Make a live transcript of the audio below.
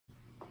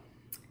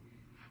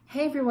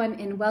Hey everyone,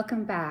 and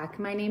welcome back.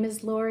 My name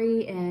is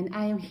Lori and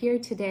I am here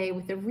today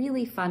with a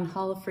really fun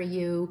haul for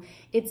you.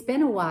 It's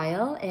been a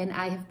while and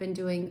I have been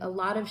doing a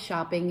lot of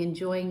shopping,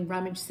 enjoying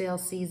rummage sale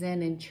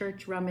season and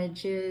church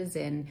rummages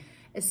and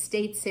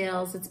estate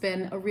sales. It's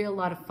been a real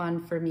lot of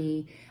fun for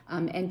me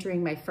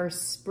entering my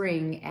first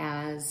spring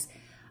as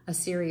a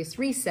serious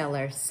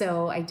reseller.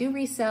 So I do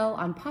resell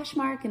on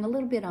Poshmark and a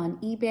little bit on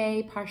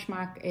eBay.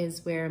 Poshmark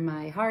is where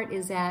my heart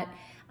is at.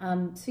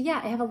 So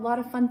yeah, I have a lot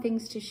of fun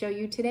things to show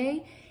you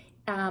today.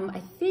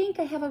 I think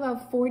I have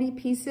about 40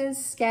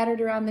 pieces scattered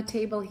around the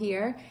table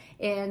here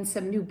and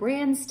some new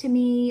brands to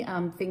me,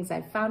 things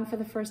I've found for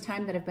the first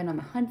time that I've been on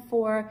the hunt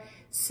for.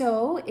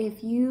 So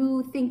if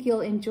you think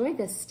you'll enjoy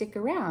this, stick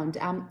around.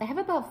 I have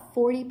about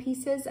 40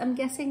 pieces, I'm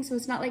guessing, so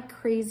it's not like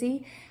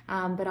crazy,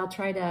 but I'll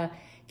try to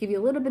give you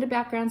a little bit of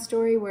background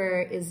story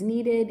where it is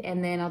needed,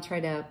 and then I'll try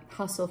to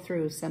hustle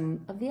through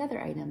some of the other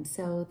items.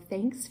 So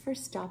thanks for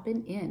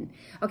stopping in.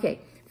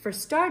 Okay, for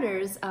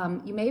starters,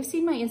 you may have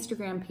seen my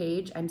Instagram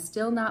page. I'm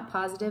still not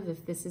positive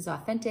if this is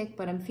authentic,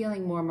 but I'm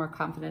feeling more and more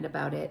confident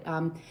about it.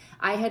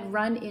 I had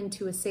run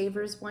into a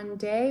Savers one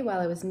day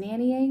while I was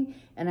nannying,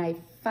 and I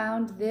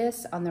found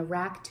this on the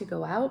rack to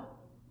go out.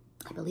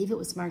 I believe it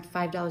was marked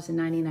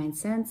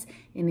 $5.99,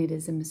 and it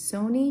is a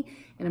Missoni,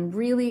 and I'm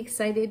really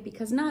excited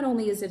because not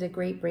only is it a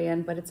great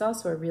brand, but it's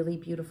also a really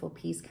beautiful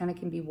piece, kind of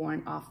can be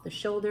worn off the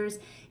shoulders.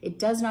 It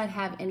does not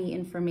have any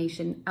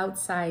information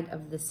outside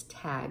of this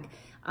tag.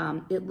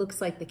 It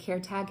looks like the care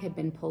tag had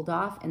been pulled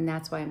off, and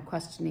that's why I'm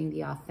questioning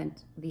the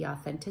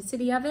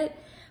authenticity of it.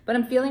 But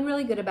I'm feeling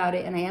really good about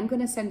it, and I am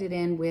going to send it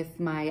in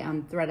with my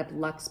ThredUp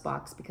Luxe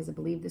box because I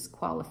believe this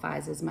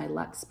qualifies as my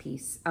Luxe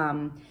piece,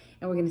 and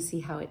we're going to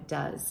see how it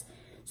does.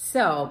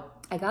 So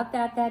I got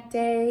that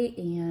day,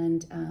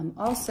 and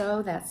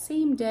also that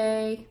same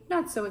day,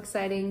 not so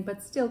exciting,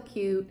 but still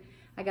cute,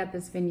 I got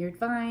this Vineyard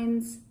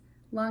Vines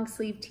long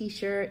sleeve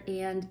t-shirt,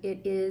 and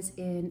it is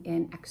in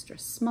an extra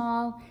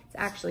small. It's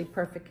actually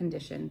perfect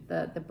condition.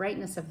 The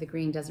brightness of the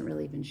green doesn't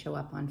really even show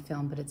up on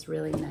film, but it's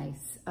really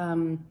nice.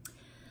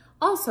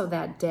 Also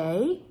that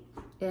day,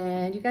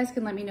 and you guys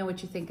can let me know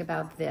what you think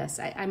about this.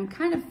 I'm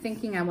kind of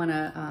thinking I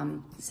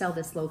wanna sell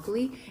this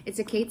locally. It's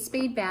a Kate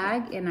Spade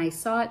bag, and I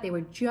saw it, they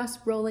were just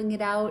rolling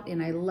it out,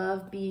 and I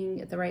love being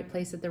at the right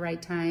place at the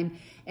right time.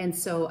 And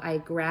so I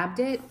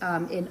grabbed it,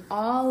 and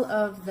all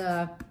of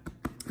the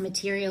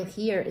material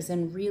here is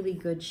in really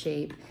good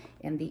shape,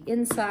 and the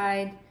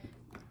inside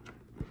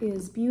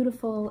is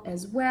beautiful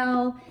as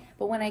well.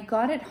 But when I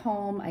got it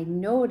home, I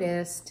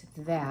noticed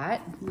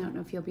that, I don't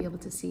know if you'll be able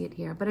to see it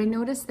here, but I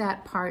noticed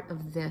that part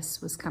of this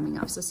was coming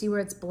off. So see where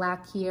it's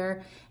black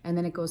here and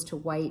then it goes to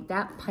white?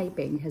 That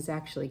piping has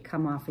actually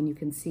come off, and you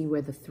can see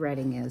where the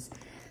threading is.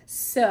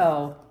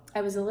 So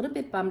I was a little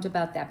bit bummed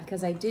about that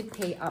because I did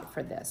pay up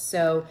for this.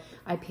 So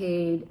I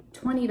paid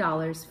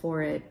 $20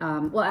 for it.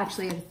 Well,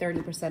 actually I had a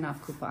 30%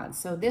 off coupon.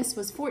 So this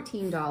was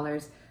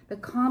 $14. The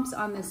comps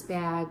on this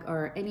bag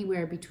are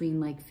anywhere between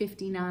like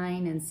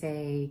 $59 and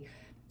say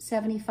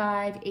 $75,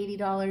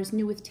 $80.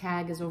 New with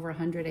tag is over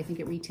 100. I think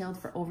it retailed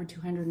for over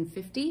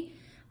 250.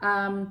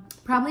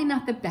 Probably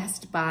not the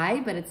best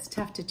buy, but it's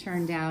tough to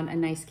turn down a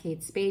nice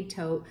Kate Spade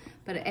tote.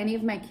 But any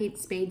of my Kate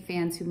Spade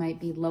fans who might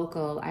be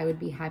local, I would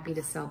be happy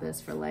to sell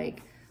this for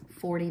like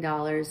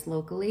 $40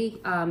 locally.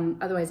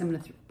 Otherwise, I'm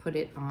gonna put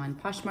it on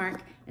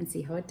Poshmark and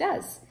see how it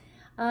does.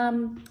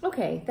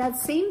 Okay, that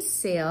same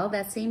sale,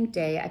 that same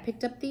day, I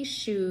picked up these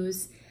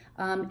shoes,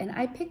 and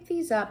I picked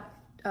these up,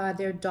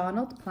 they're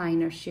Donald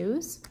Pliner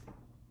shoes.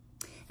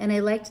 And I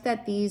liked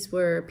that these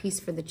were a piece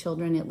for the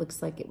children. It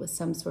looks like it was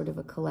some sort of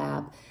a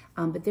collab,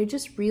 but they're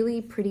just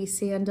really pretty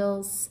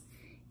sandals,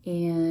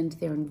 and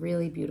they're in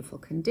really beautiful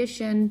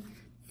condition.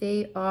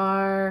 They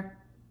are,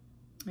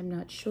 I'm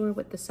not sure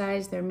what the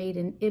size, they're made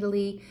in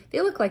Italy.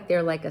 They look like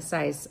they're like a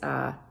size,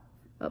 oh,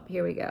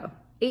 here we go,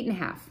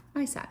 8.5,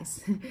 my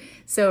size.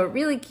 So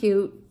really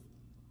cute.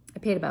 I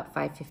paid about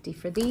 $5.50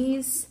 for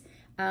these.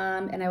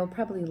 And I will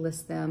probably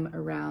list them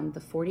around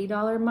the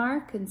 $40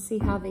 mark and see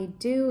how they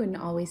do, and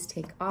always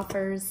take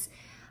offers.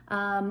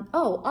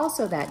 Oh,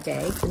 also that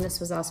day, and this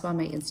was also on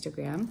my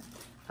Instagram,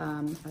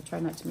 I'll try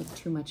not to make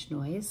too much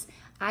noise,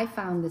 I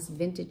found this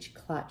vintage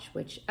clutch,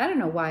 which I don't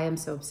know why I'm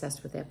so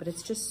obsessed with it, but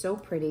it's just so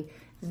pretty,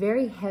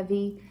 very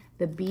heavy.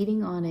 The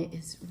beading on it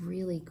is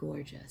really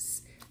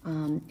gorgeous.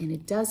 And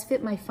it does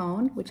fit my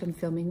phone, which I'm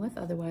filming with,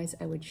 otherwise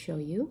I would show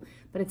you,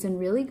 but it's in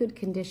really good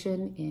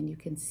condition, and you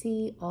can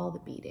see all the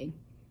beading.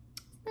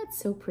 That's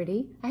so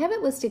pretty. I have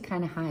it listed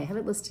kind of high. I have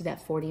it listed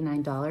at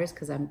 $49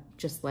 because I'm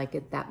just like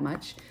it that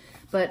much,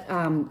 but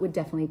would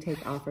definitely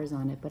take offers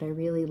on it. But I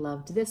really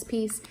loved this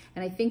piece,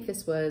 and I think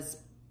this was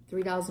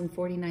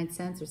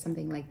 $3.49 or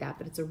something like that,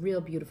 but it's a real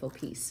beautiful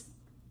piece.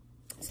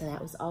 So that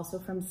was also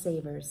from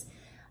Savers.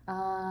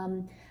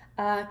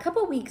 A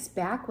couple weeks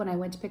back when I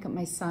went to pick up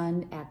my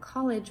son at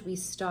college, we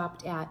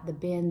stopped at the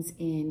bins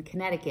in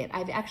Connecticut.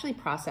 I've actually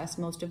processed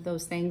most of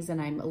those things,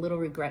 and I'm a little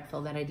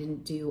regretful that I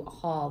didn't do a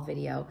haul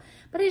video,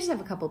 but I just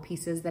have a couple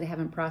pieces that I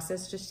haven't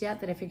processed just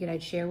yet that I figured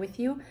I'd share with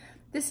you.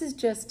 This is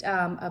just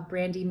a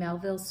Brandy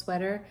Melville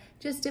sweater,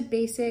 just a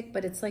basic,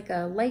 but it's like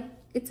a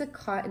it's a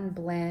cotton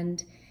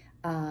blend.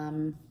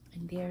 And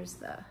there's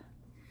the,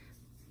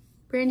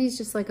 Brandy's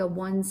just like a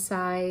one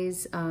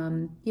size,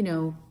 you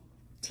know,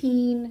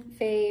 teen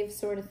fave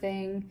sort of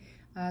thing.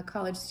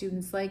 College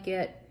students like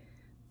it.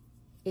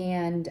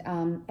 And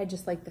I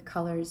just like the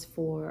colors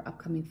for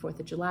upcoming 4th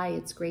of July.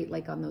 It's great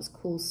like on those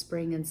cool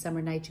spring and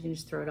summer nights. You can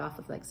just throw it off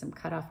with like some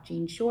cutoff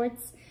jean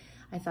shorts.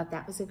 I thought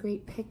that was a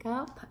great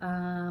pickup.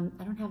 I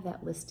don't have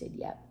that listed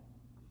yet.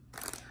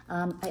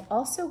 I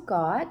also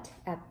got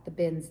at the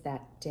bins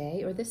that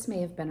day, or this may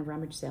have been a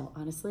rummage sale,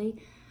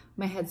 honestly.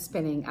 My head's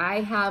spinning.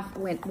 I have,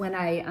 when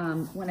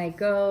I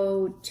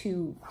go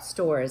to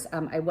stores,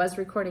 I was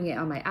recording it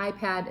on my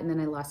iPad and then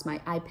I lost my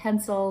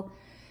iPencil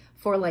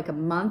for like a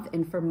month,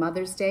 and for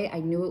Mother's Day, I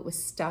knew it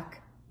was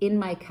stuck in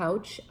my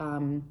couch.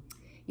 You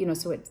know,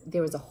 so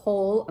there was a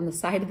hole on the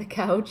side of the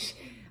couch.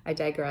 I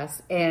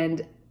digress.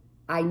 And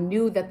I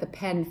knew that the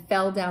pen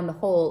fell down the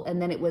hole,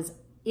 and then it was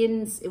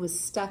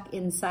stuck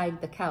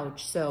inside the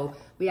couch. So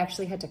we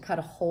actually had to cut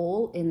a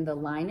hole in the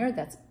liner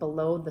that's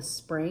below the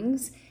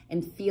springs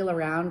and feel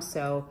around.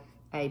 So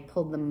I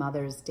pulled the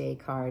Mother's Day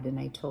card and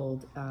I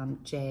told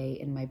Jay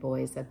and my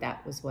boys that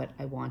that was what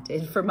I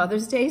wanted for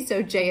Mother's Day.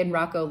 So Jay and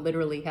Rocco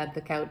literally had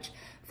the couch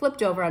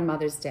flipped over on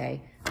Mother's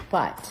Day,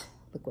 but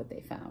look what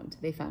they found.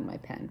 They found my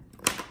pen.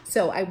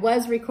 So I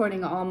was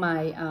recording all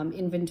my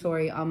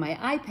inventory on my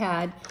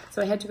iPad,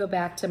 so I had to go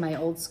back to my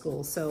old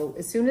school. So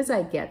as soon as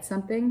I get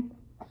something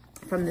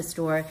from the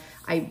store,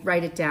 I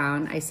write it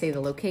down, I say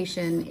the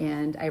location,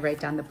 and I write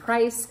down the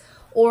price.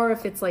 Or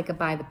if it's like a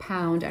by the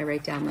pound, I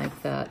write down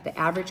like the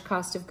average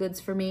cost of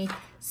goods for me.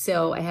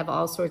 So I have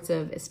all sorts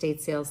of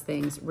estate sales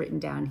things written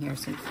down here.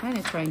 So I'm kind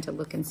of trying to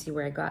look and see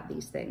where I got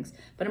these things.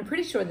 But I'm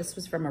pretty sure this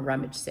was from a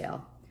rummage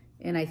sale.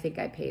 And I think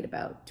I paid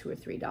about $2 or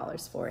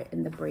 $3 for it.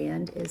 And the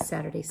brand is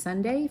Saturday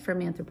Sunday from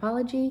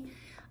Anthropologie.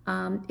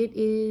 It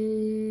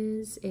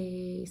is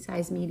a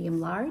size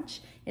medium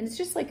large. And it's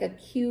just like a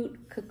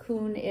cute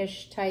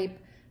cocoon-ish type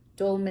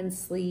dolman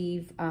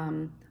sleeve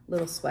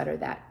little sweater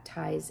that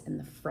ties in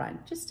the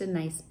front. Just a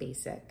nice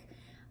basic.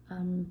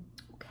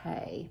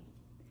 Okay.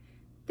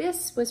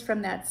 This was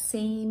from that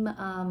same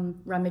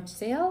rummage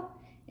sale.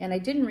 And I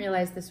didn't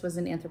realize this was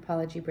an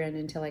Anthropologie brand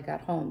until I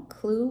got home.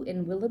 Clue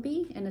in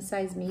Willoughby in a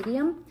size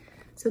medium.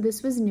 So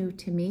this was new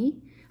to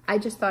me. I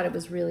just thought it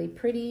was really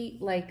pretty,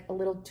 like a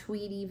little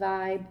tweedy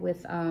vibe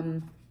with,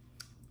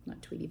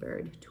 not Tweety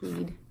Bird,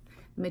 tweed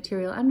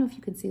material. I don't know if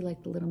you can see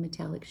like the little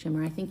metallic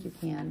shimmer. I think you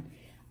can.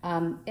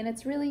 And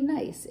it's really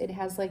nice. It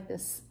has like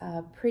this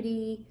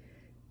pretty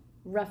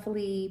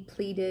roughly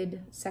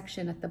pleated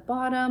section at the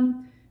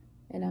bottom.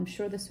 And I'm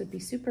sure this would be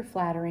super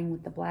flattering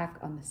with the black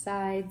on the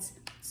sides.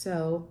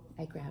 So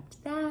I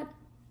grabbed that.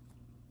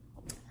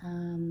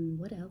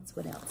 What else?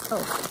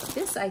 Oh,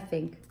 this I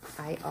think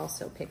I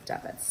also picked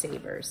up at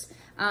Savers.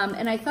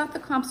 And I thought the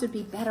comps would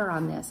be better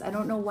on this. I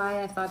don't know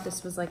why I thought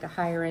this was like a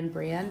higher end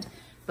brand,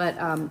 but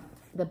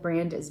the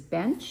brand is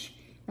Bench.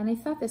 And I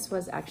thought this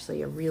was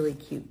actually a really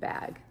cute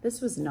bag.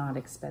 This was not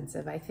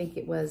expensive. I think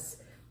it was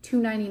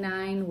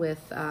 $2.99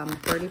 with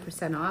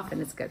 30% off, and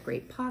it's got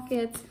great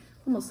pockets.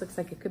 Almost looks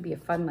like it could be a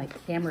fun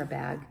like camera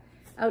bag.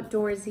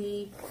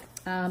 Outdoorsy,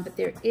 but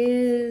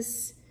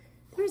there's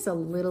a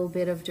little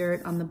bit of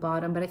dirt on the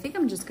bottom, but I think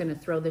I'm just gonna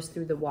throw this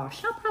through the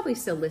wash. I'll probably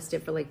still list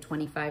it for like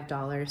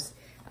 $25.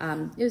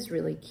 It was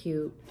really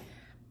cute.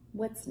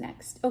 What's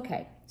next?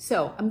 Okay,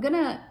 so I'm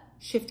gonna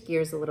shift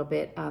gears a little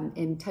bit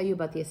and tell you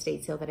about the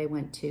estate sale that I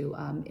went to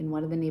in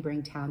one of the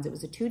neighboring towns. It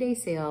was a 2-day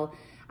sale.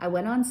 I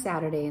went on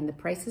Saturday, and the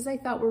prices I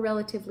thought were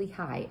relatively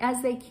high,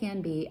 as they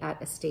can be at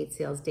estate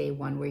sales day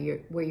one, where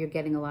you're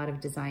getting a lot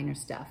of designer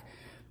stuff.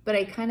 But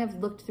I kind of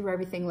looked through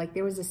everything. Like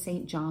there was a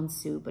St. John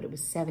suit, but it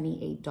was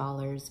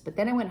 $78. But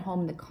then I went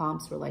home, the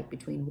comps were like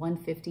between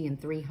 $150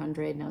 and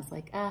 $300, and I was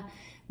like,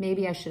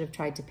 maybe I should have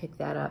tried to pick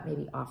that up.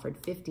 Maybe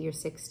offered $50 or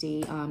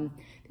 $60.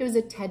 There was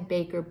a Ted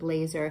Baker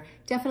blazer,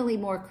 definitely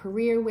more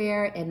career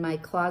wear, and my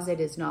closet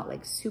is not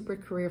like super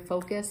career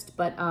focused,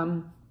 but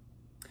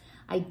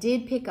I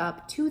did pick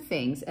up 2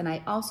 things, and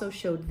I also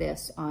showed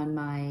this on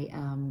my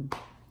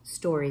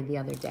story the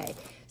other day.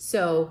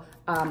 So,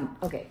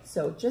 okay,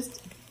 so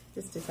just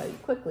to tell you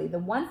quickly, the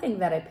one thing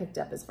that I picked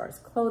up as far as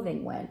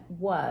clothing went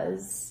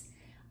was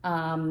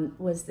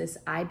this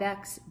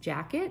Ibex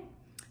jacket.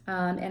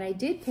 And I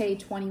did pay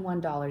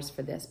 $21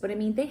 for this, but I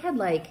mean, they had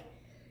like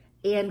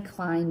Anne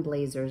Klein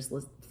blazers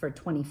for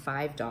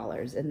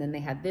 $25, and then they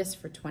had this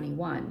for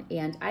 $21.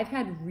 And I've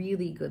had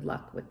really good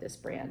luck with this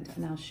brand,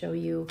 and I'll show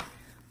you.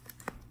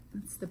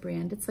 That's the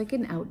brand. It's like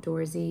an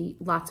outdoorsy,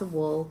 lots of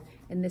wool,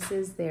 and this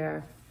is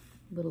their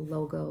little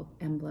logo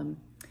emblem.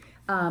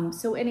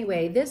 So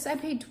anyway, this I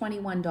paid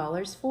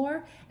 $21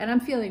 for, and I'm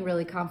feeling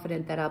really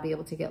confident that I'll be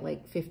able to get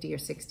like $50 or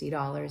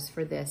 $60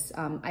 for this.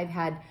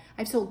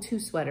 I've sold 2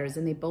 sweaters,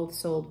 and they both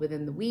sold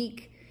within the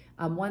week.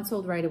 One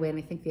sold right away, and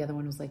I think the other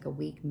one was like a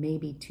week,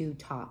 maybe 2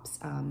 tops.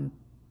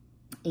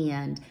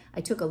 And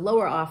I took a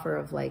lower offer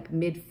of like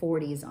mid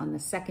 40s on the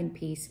second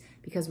piece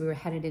because we were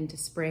headed into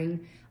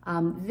spring.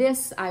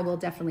 This I will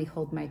definitely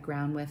hold my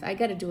ground with. I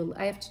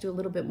have to do a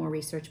little bit more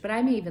research, but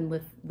I may even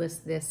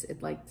list this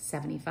at like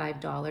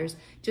 $75,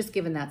 just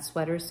given that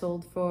sweater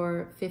sold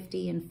for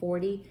 $50 and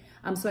 $40.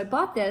 So I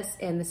bought this,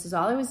 and this is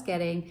all I was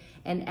getting.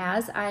 And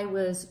as I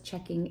was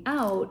checking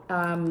out,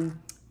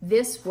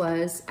 this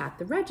was at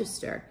the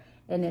register.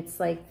 And it's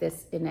like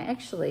this, and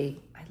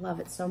actually, I love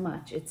it so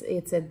much.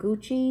 It's a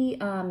Gucci,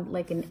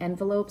 like an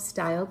envelope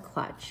style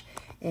clutch.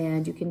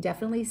 And you can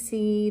definitely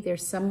see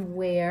there's some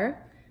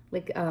wear,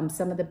 like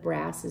some of the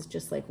brass is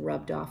just like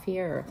rubbed off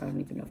here, or I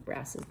don't even know if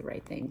brass is the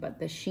right thing, but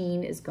the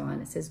sheen is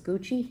gone. It says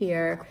Gucci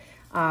here.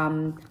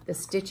 The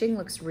stitching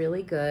looks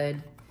really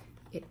good.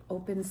 It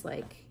opens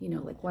like, you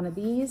know, like one of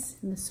these,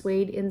 and the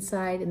suede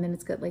inside, and then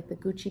it's got like the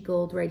Gucci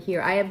gold right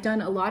here. I have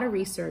done a lot of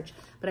research,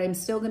 but I'm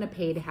still gonna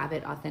pay to have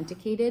it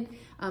authenticated.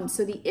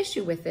 So the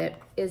issue with it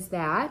is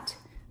that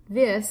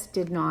this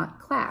did not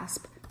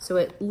clasp. So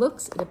it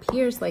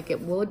appears like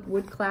it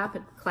would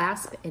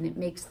clasp, and it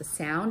makes the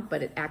sound,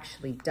 but it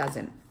actually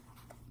doesn't.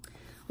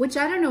 Which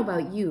I don't know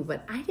about you,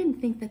 but I didn't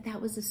think that that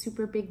was a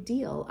super big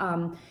deal.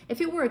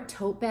 If it were a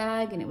tote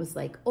bag and it was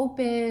like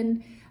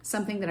open,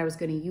 something that I was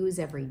gonna use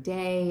every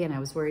day, and I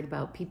was worried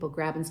about people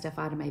grabbing stuff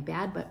out of my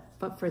bag,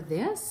 but for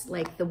this,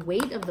 like the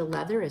weight of the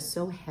leather is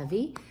so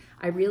heavy,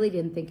 I really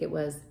didn't think it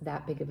was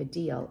that big of a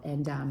deal.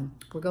 And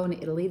we're going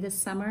to Italy this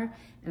summer,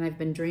 and I've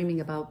been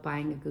dreaming about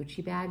buying a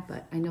Gucci bag,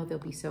 but I know they'll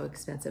be so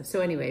expensive. So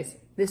anyways,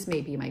 this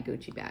may be my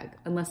Gucci bag,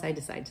 unless I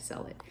decide to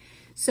sell it.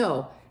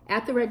 So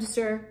at the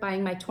register,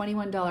 buying my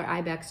 $21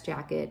 Ibex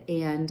jacket,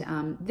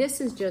 and this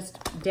is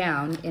just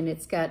down, and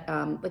it's got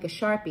like a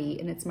Sharpie,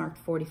 and it's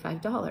marked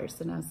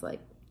 $45. And I was like,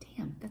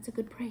 damn, that's a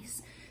good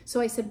price.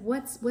 So I said,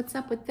 what's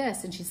up with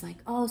this? And she's like,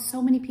 oh,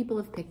 so many people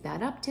have picked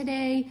that up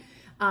today.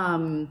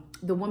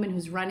 The woman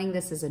who's running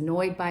this is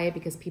annoyed by it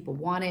because people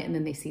want it, and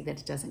then they see that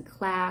it doesn't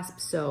clasp.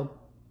 So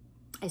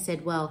I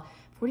said, well,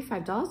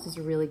 $45 is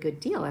a really good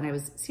deal. And I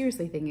was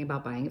seriously thinking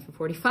about buying it for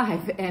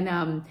 $45.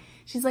 And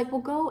she's like,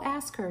 well, go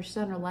ask her. She's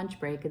on her lunch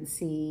break, and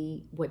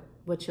see what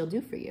she'll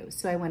do for you.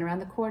 So I went around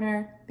the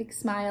corner, big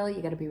smile.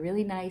 You got to be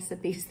really nice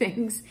at these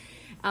things.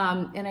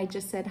 And I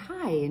just said,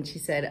 hi. And she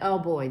said, oh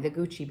boy, the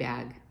Gucci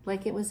bag.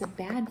 Like it was a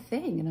bad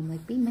thing. And I'm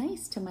like, be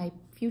nice to my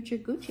future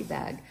Gucci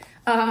bag.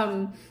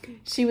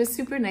 She was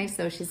super nice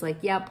though. She's like,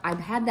 yep,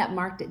 I've had that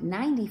marked at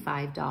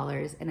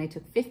 $95, and I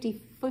took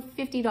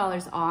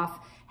 $50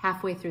 off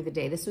halfway through the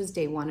day. This was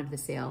day one of the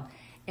sale.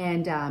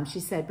 And she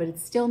said, but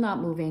it's still not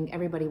moving.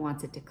 Everybody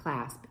wants it to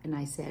clasp. And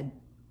I said,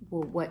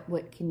 well,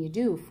 what can you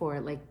do for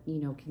it? Like,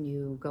 you know, can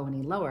you go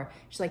any lower?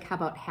 She's like, how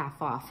about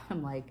half off?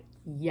 I'm like,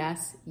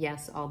 yes,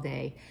 all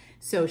day.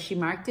 So she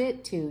marked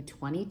it to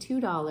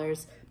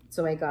 $22.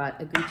 So I got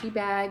a Gucci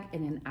bag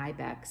and an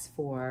Ibex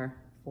for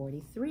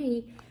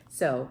 $43.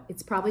 So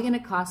it's probably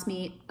gonna cost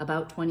me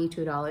about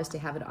 $22 to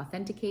have it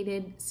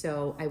authenticated.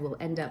 So I will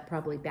end up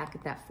probably back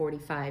at that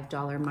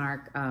 $45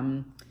 mark.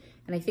 And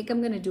I think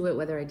I'm gonna do it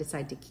whether I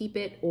decide to keep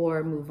it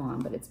or move on,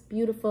 but it's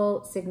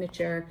beautiful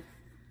signature.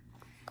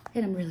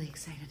 And I'm really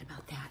excited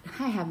about that.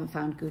 I haven't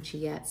found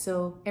Gucci yet.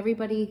 So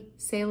everybody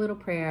say a little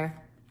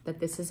prayer that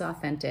this is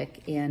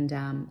authentic, and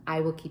I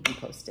will keep you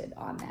posted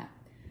on that.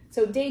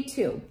 So day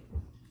two,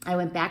 I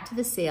went back to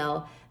the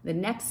sale. The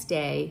next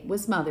day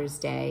was Mother's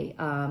Day,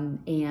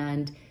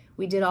 and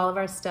we did all of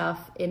our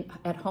stuff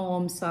at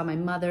home, saw my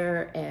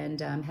mother,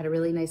 and had a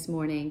really nice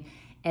morning.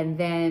 And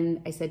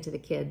then I said to the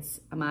kids,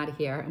 I'm out of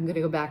here. I'm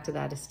gonna go back to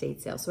that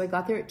estate sale. So I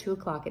got there at 2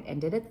 o'clock. It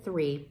ended at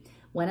 3,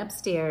 went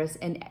upstairs,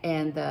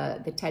 and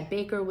the Ted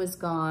Baker was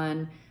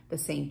gone. The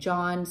St.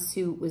 John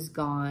suit was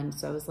gone.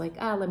 So I was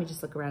like, let me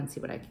just look around and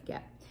see what I can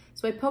get.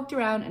 So I poked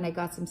around and I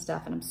got some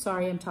stuff, and I'm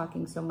sorry I'm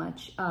talking so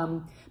much.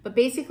 But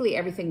basically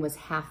everything was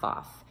half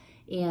off.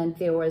 And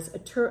there was a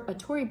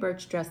Tory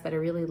Burch dress that I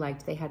really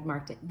liked. They had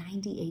marked at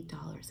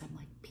 $98. I'm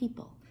like,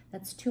 people,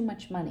 that's too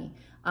much money.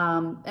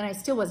 And I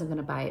still wasn't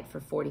gonna buy it for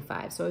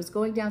 $45. So I was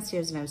going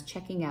downstairs and I was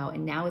checking out,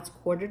 and now it's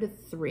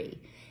 2:45.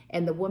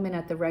 And the woman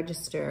at the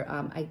register,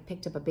 I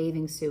picked up a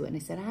bathing suit, and I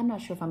said, I'm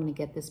not sure if I'm gonna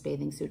get this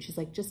bathing suit. She's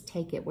like, just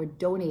take it. We're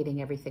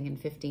donating everything in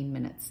 15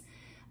 minutes.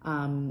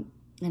 And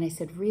I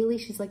said, really?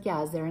 She's like,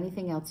 yeah, is there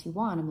anything else you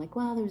want? I'm like,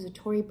 well, there was a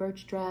Tory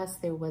Burch dress.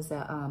 There was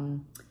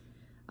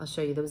I'll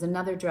show you. There was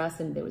another dress,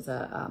 and there was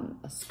a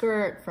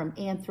skirt from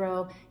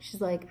Anthro.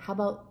 She's like, how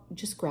about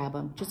just grab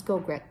them? Just go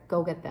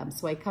get them.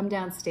 So I come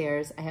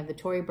downstairs. I have the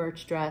Tory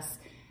Burch dress,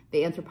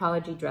 the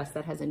Anthropologie dress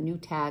that has a new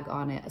tag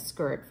on it, a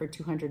skirt for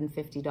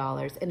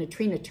 $250, and a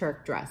Trina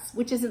Turk dress,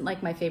 which isn't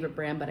like my favorite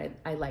brand, but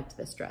I liked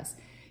this dress.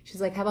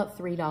 She's like, how about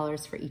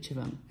 $3 for each of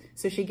them?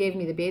 So she gave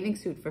me the bathing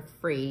suit for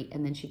free,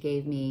 and then she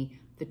gave me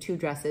the 2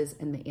 dresses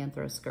and the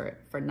Anthro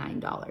skirt for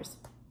 $9.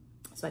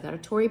 So I got a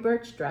Tory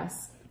Burch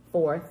dress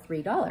for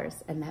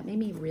 $3, and that made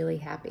me really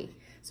happy.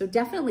 So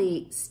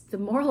definitely the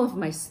moral of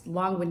my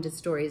long-winded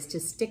story is to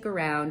stick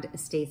around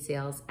estate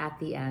sales at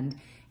the end.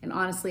 And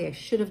honestly, I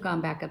should have gone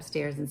back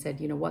upstairs and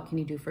said, you know, what can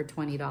you do for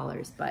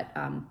 $20? But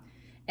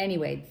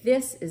Anyway,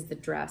 this is the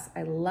dress.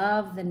 I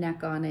love the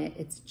neck on it.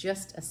 It's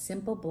just a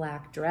simple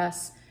black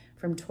dress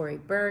from Tory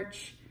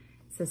Burch.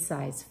 It's a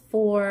size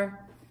 4.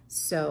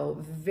 So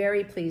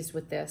very pleased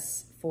with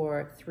this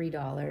for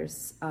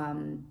 $3.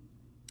 And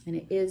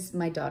it is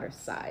my daughter's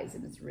size,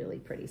 and it's really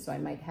pretty. So I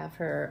might have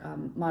her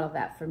model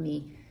that for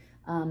me.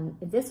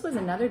 This was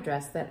another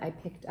dress that I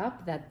picked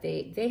up that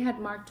they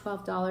had marked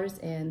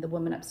 $12, and the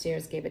woman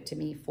upstairs gave it to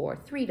me for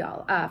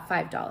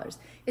 $5.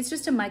 It's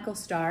just a Michael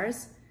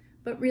Stars,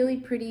 but really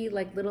pretty,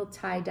 like little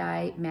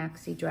tie-dye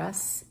maxi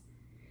dress.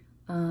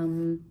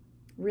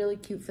 Really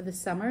cute for the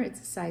summer. It's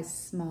a size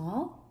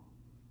small.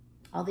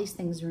 All these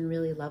things are in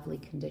really lovely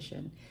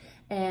condition.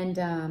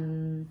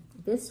 And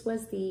this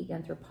was the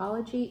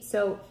Anthropologie.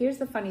 So here's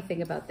the funny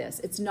thing about this.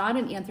 It's not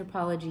an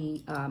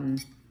Anthropologie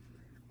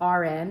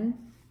RN,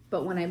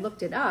 but when I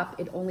looked it up,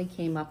 it only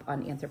came up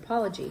on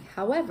Anthropologie.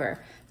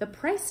 However, the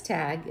price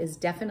tag is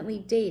definitely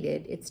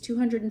dated. It's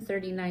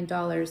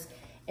 $239,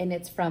 and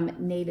it's from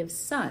Native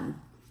Son.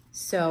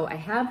 So I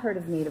have heard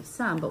of Native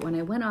Son, but when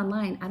I went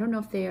online, I don't know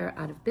if they're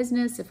out of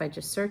business, if I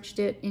just searched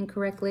it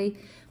incorrectly.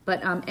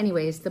 But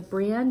anyways, the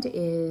brand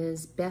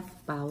is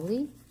Beth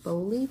Bowley.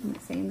 Bowley, am I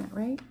saying that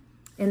right?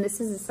 And this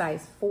is a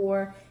size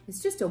 4.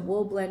 It's just a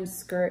wool blend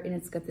skirt, and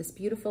it's got this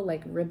beautiful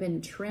like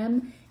ribbon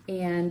trim,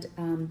 and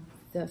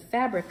the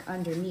fabric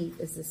underneath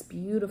is this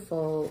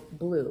beautiful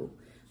blue,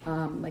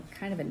 like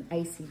kind of an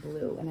icy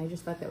blue. And I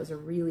just thought that was a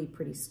really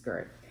pretty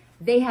skirt.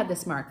 They had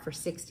this marked for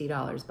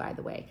 $60, by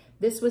the way.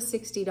 This was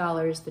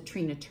 $60, the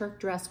Trina Turk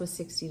dress was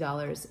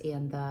 $60,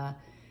 and the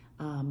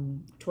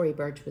Tory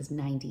Burch was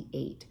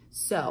 $98.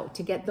 So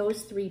to get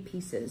those 3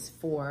 pieces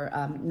for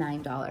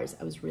 $9,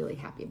 I was really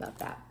happy about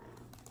that.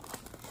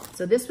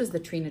 So this was the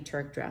Trina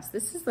Turk dress.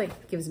 This is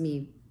like, gives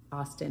me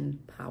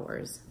Austin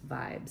Powers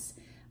vibes.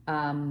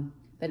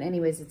 But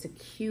anyways, it's a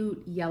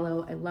cute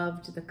yellow. I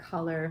loved the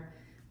color.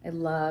 I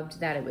loved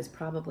that it was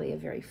probably a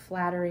very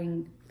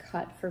flattering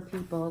cut for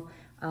people.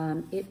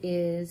 It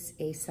is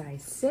a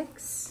size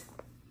 6.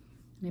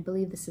 And I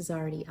believe this is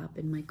already up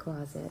in my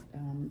closet.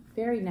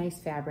 Very nice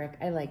fabric.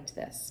 I liked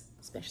this,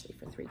 especially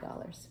for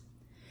 $3.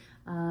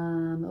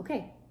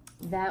 Okay,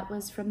 that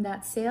was from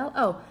that sale.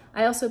 Oh,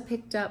 I also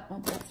picked up,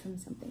 oh, that's from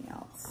something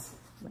else.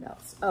 What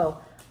else? Oh,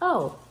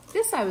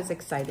 this I was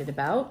excited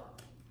about.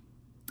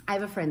 I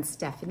have a friend,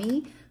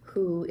 Stephanie,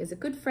 who is a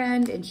good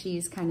friend, and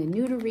she's kind of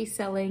new to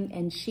reselling,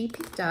 and she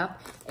picked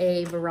up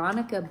a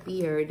Veronica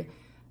Beard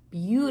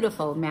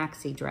beautiful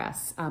maxi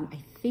dress. I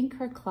think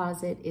her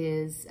closet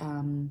is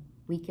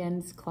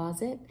Weekend's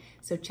Closet,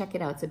 so check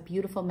it out. It's a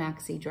beautiful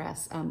maxi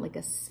dress, like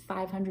a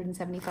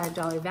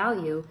 $575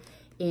 value,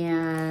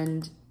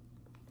 and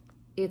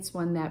it's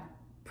one that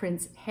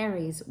Prince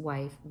Harry's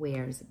wife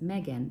wears,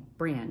 Meghan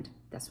brand.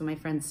 That's what my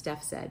friend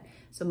Steph said.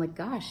 So I'm like,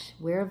 gosh,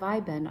 where have I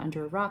been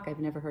under a rock? I've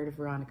never heard of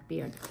Veronica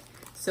Beard.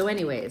 So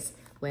anyways,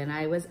 when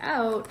I was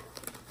out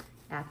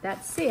at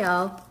that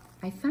sale,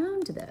 I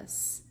found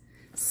this.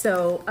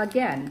 So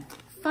again,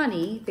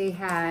 funny, they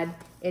had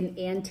an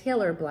Ann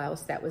Taylor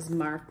blouse that was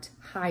marked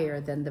higher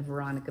than the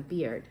Veronica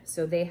Beard.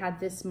 So they had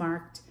this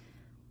marked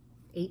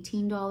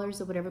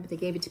 $18 or whatever, but they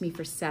gave it to me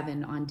for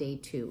 $7 on day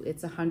 2.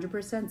 It's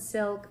 100%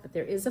 silk, but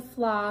there is a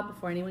flaw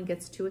before anyone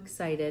gets too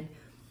excited.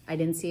 I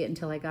didn't see it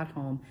until I got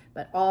home,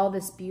 but all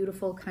this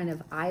beautiful kind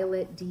of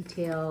eyelet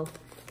detail.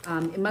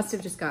 It must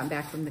have just gotten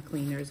back from the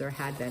cleaners, or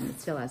had been. It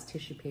still has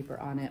tissue paper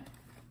on it.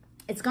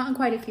 It's gotten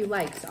quite a few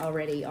likes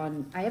already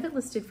on, I have it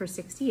listed for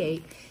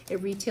 $68.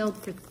 It retailed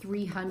for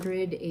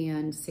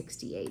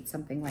 $368,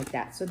 something like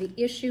that. So the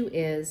issue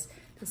is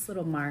this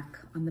little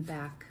mark on the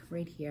back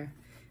right here.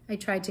 I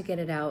tried to get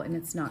it out and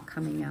it's not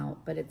coming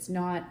out, but it's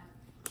not,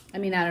 I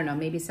mean, I don't know,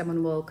 maybe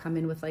someone will come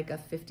in with like a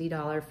 $50,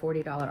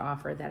 $40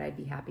 offer that I'd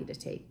be happy to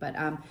take. But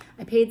I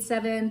paid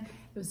 $7. It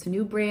was a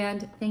new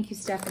brand. Thank you,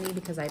 Stephanie,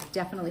 because I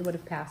definitely would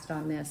have passed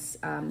on this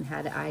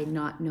had I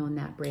not known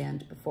that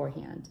brand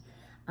beforehand.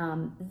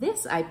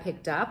 This I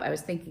picked up. I was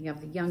thinking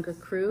of the younger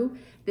crew.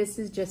 This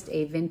is just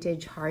a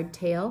vintage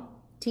hardtail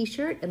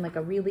t-shirt in like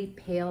a really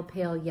pale,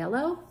 pale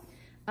yellow.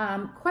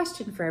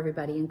 Question for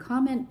everybody, and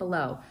comment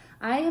below.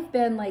 I have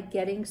been like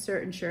getting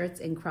certain shirts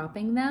and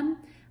cropping them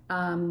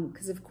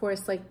because of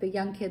course like the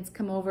young kids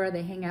come over,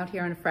 they hang out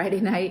here on a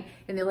Friday night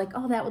and they're like,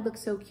 oh, that would look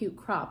so cute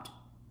cropped.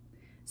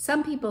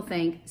 Some people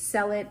think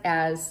sell it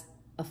as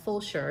a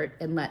full shirt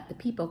and let the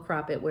people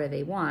crop it where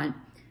they want.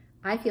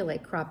 I feel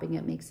like cropping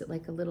it makes it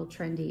like a little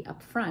trendy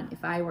up front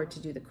if I were to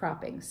do the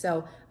cropping.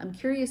 So I'm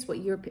curious what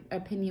your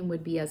opinion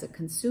would be as a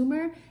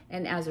consumer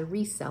and as a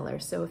reseller.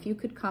 So if you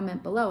could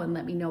comment below and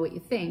let me know what you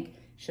think,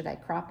 should I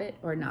crop it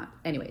or not?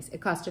 Anyways,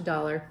 it cost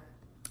 $1.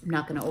 I'm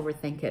not gonna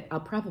overthink it. I'll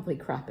probably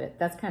crop it.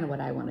 That's kind of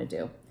what I wanna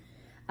do.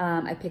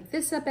 I picked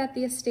this up at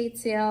the estate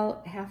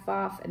sale, half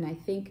off, and I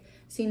think,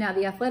 see now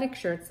the athletic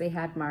shirts they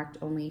had marked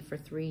only for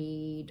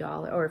 $3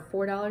 or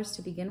 $4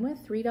 to begin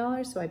with,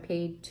 $3, so I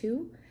paid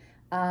 $2.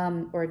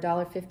 Or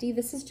 $1.50.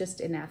 This is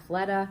just an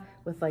Athleta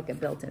with like a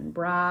built-in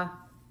bra,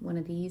 one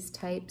of these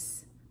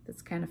types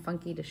that's kind of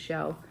funky to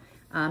show,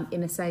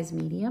 in a size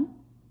medium.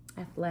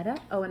 Athleta.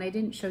 Oh, and I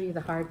didn't show you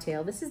the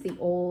hardtail. This is an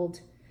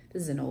old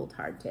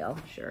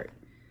hardtail shirt.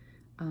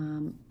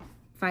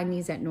 Find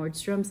these at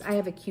Nordstrom's. I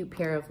have a cute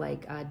pair of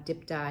like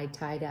dip dye,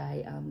 tie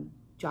dye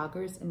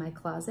joggers in my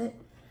closet.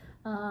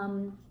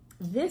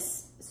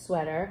 This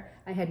sweater,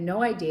 I had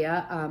no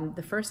idea.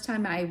 The first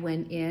time I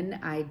went in,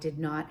 I did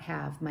not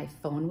have my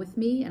phone with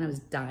me and I was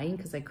dying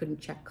because I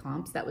couldn't check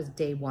comps. That was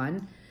day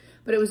one,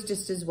 but it was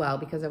just as well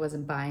because I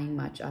wasn't buying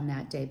much on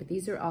that day. But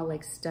these are all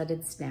like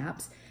studded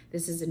snaps.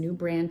 This is a new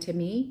brand to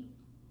me.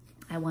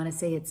 I want to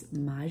say it's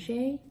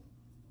Maje,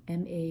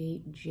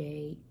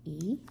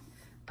 M-A-J-E.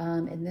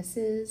 And this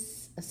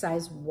is a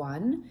size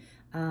 1.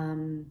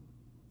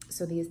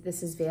 So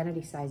this is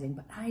vanity sizing,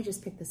 but I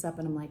just picked this up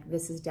and I'm like,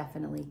 this is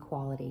definitely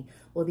quality.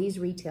 Well, these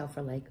retail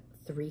for like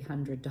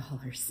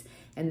 $300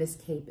 and this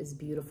cape is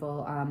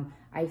beautiful.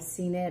 I've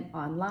seen it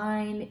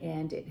online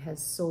and it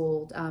has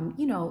sold,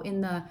 you know,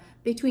 in the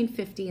between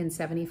 $50 and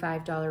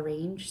 $75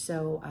 range.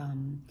 So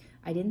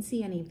I didn't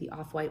see any of the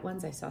off-white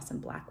ones. I saw some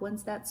black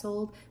ones that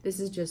sold.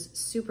 This is just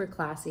super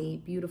classy,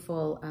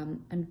 beautiful.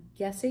 I'm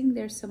guessing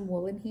there's some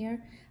wool in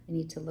here. I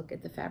need to look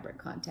at the fabric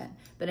content.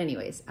 But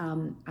anyways,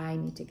 I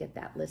need to get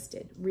that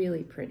listed.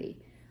 Really pretty.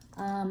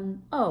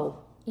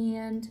 Oh,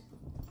 and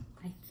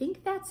I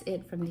think that's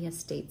it from the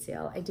estate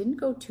sale. I didn't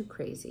go too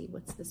crazy.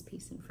 What's this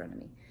piece in front of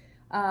me?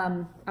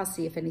 I'll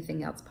see if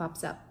anything else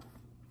pops up.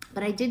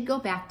 But I did go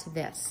back to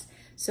this.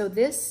 So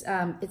this,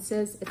 it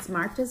says it's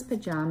marked as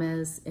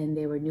pajamas and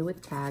they were new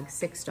with tags,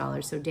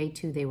 $6. So day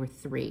 2, they were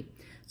 $3.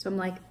 So I'm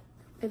like,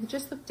 I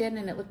just looked in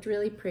and it looked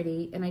really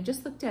pretty. And I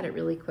just looked at it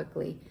really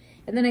quickly.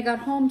 And then I got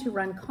home to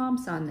run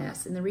comps on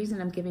this. And the reason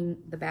I'm giving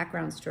the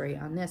background story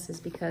on this is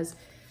because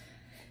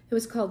it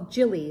was called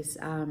Jilly's.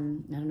 I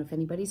don't know if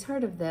anybody's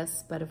heard of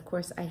this, but of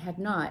course I had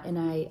not. And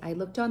I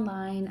looked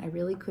online. I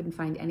really couldn't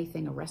find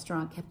anything. A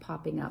restaurant kept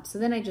popping up. So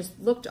then I just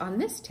looked on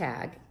this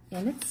tag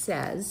and it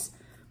says,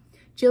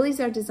 Jilly's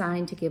are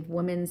designed to give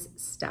women's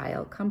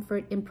style,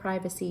 comfort, and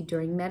privacy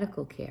during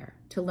medical care.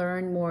 To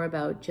learn more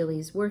about how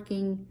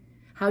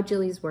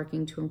Jilly's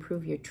working to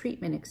improve your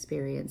treatment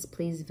experience,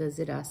 please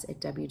visit us at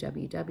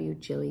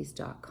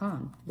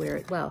www.jillys.com. Wear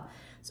it well.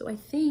 So I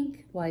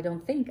think, well, I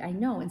don't think, I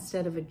know,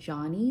 instead of a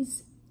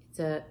Johnny's,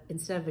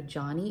 instead of a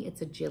Johnny,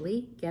 it's a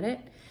Jilly, get it?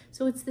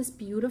 So it's this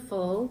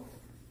beautiful,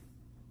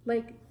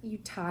 like you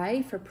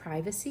tie for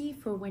privacy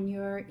for when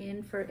you're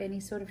in for any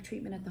sort of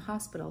treatment at the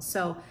hospital.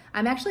 So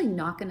I'm actually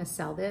not gonna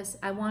sell this.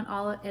 I want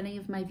any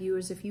of my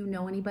viewers, if you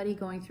know anybody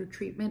going through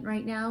treatment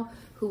right now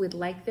who would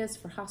like this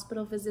for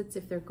hospital visits,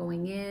 if they're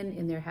going in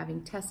and they're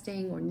having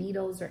testing or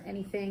needles or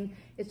anything,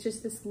 it's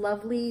just this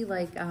lovely,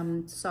 like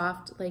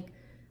soft, like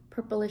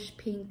purplish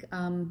pink,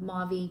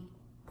 mauve-y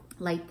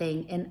light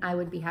thing. And I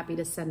would be happy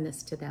to send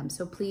this to them.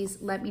 So please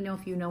let me know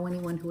if you know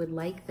anyone who would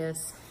like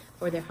this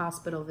or their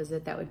hospital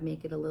visit. That would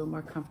make it a little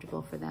more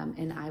comfortable for them,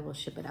 and I will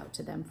ship it out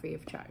to them free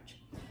of charge.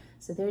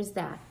 So there's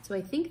that. So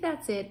I think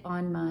that's it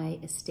on my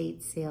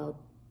estate sale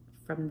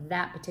from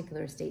that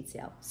particular estate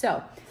sale.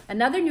 So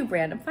another new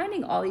brand, I'm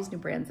finding all these new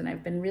brands and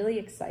I've been really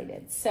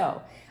excited.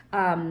 So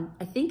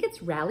I think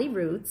it's Rally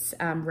Roots,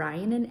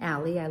 Ryan and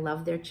Allie, I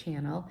love their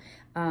channel.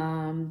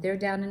 They're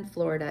down in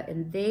Florida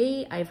and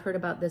I've heard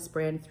about this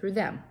brand through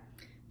them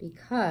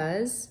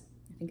because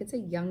I think it's a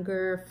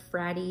younger,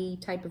 fratty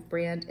type of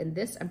brand, and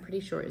this I'm pretty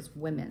sure is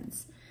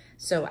women's.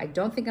 So I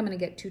don't think I'm gonna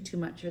get too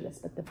much for this,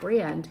 but the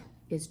brand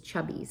is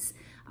Chubbies.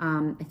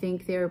 I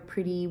think they're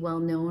pretty well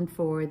known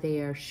for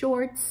their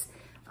shorts,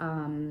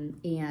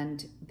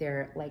 and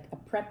they're like a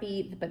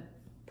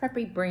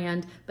preppy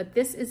brand, but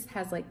this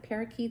has like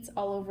parakeets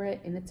all over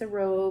it, and it's a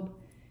robe.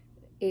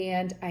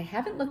 And I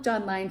haven't looked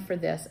online for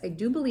this. I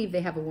do believe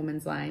they have a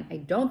women's line. I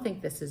don't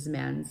think this is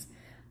men's.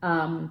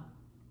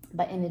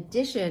 But in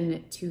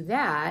addition to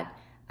that,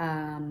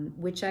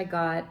 which I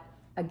got,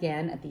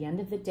 again, at the end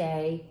of the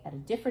day at a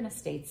different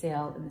estate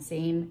sale in the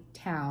same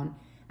town,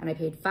 and I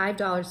paid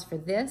 $5 for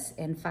this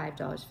and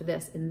 $5 for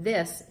this, and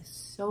this is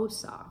so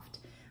soft.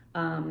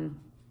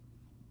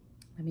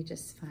 Let me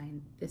just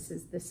find, this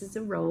is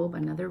a robe,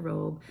 another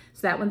robe.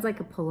 So that one's like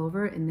a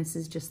pullover, and this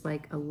is just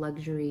like a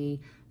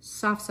luxury,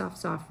 soft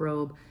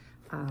robe.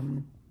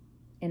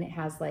 And it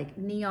has like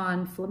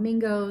neon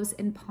flamingos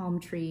and palm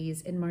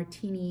trees and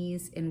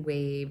martinis and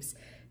waves.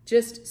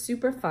 Just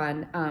super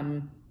fun.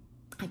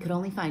 I could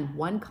only find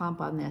one comp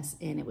on this,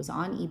 and it was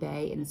on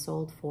eBay and it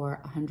sold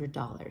for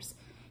 $100.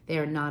 They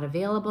are not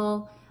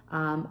available.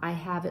 I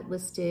have it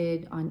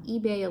listed on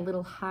eBay a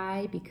little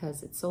high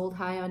because it sold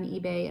high on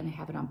eBay, and I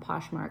have it on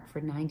Poshmark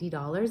for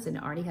 $90 and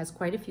it already has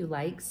quite a few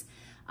likes.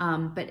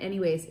 But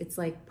anyways, it's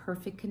like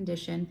perfect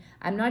condition.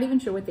 I'm not even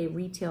sure what they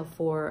retail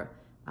for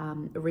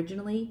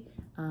originally.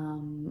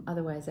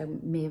 Otherwise I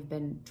may have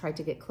tried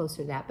to get closer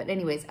to that. But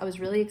anyways, I was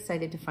really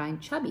excited to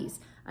find Chubbies,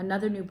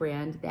 another new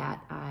brand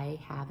that I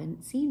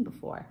haven't seen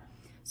before.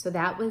 So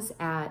that was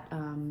at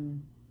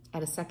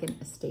a second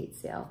estate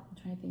sale. I'm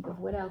trying to think of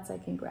what else I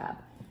can grab.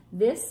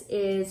 This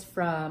is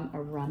from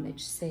a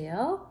rummage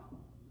sale,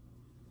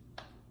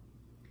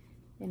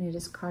 and it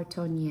is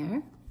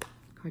Cartonnier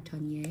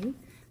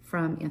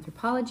from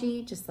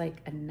Anthropologie, just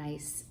like a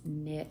nice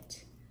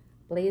knit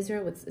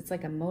blazer. It's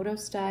like a moto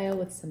style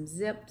with some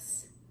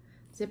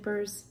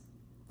zippers.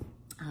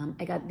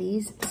 I got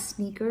these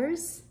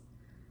sneakers.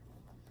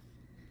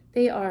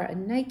 They are a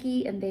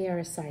Nike and they are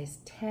a size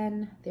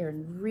 10. They're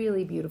in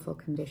really beautiful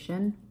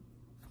condition.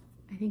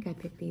 I think I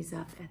picked these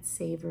up at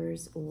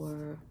Savers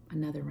or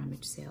another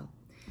rummage sale.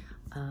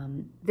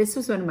 This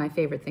was one of my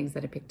favorite things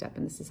that I picked up,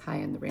 and this is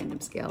high on the random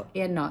scale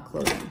and not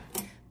clothing,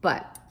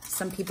 but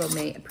some people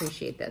may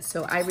appreciate this.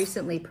 So I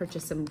recently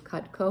purchased some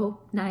Cutco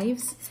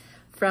knives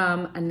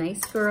from a nice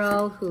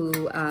girl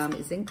who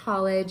is in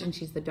college, and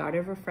she's the daughter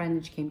of a friend,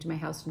 and she came to my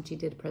house and she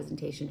did a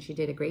presentation. She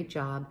did a great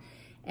job,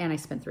 and I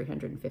spent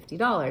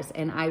 $350,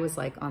 and I was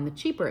like on the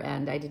cheaper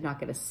end. I did not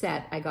get a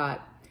set. I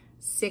got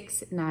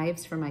 6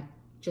 knives for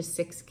just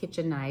 6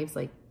 kitchen knives,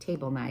 like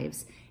table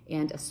knives,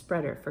 and a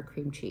spreader for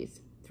cream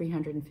cheese,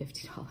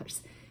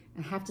 $350.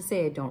 I have to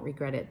say I don't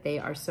regret it. They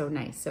are so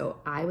nice. So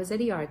I was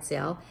at a yard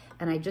sale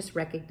and I just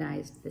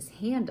recognized this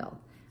handle.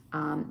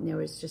 There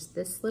was just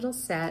this little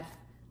set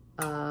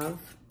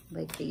of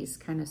like these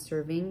kind of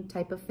serving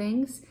type of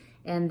things,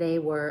 and they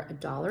were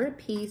 $1 a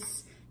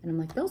piece. And I'm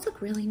like, those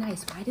look really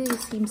nice. Why do they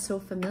seem so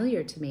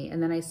familiar to me?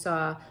 And then I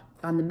saw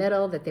on the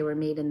middle that they were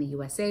made in the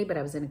USA, but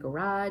I was in a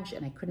garage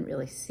and I couldn't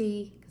really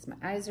see because my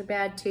eyes are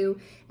bad too.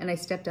 And I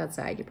stepped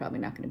outside. You're probably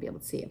not going to be able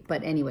to see it.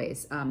 But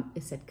anyways,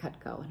 it said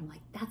Cutco. And I'm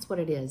like, that's what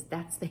it is.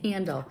 That's the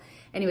handle.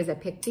 Anyways, I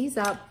picked these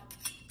up.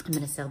 I'm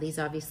going to sell these,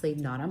 obviously,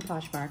 not on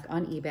Poshmark,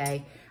 on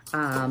eBay.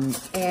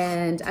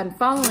 And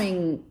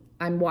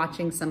I'm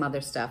watching some other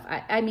stuff.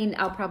 I mean,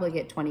 I'll probably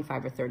get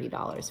 $25 or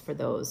 $30 for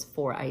those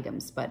 4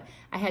 items, but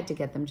I had to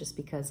get them just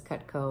because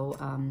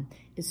Cutco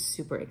is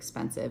super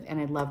expensive, and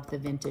I loved the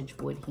vintage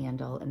wood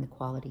handle, and the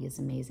quality is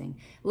amazing.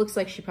 It looks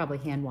like she probably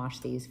hand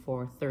washed these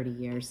for 30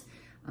 years,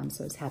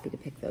 so I was happy to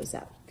pick those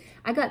up.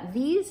 I got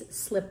these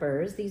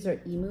slippers. These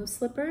are Emu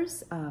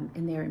slippers,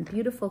 and they're in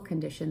beautiful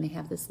condition. They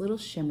have this little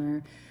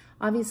shimmer.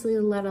 Obviously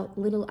a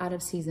little out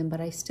of season,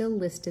 but I still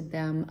listed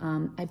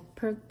them. I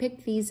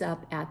picked these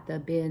up at the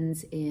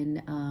bins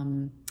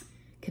in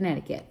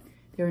Connecticut.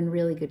 They're in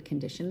really good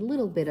condition. A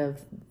little bit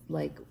of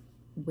like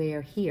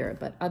wear here,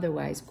 but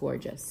otherwise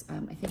gorgeous.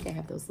 I think I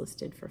have those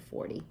listed for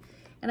 $40.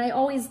 And I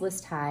always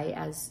list high,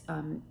 as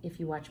if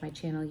you watch my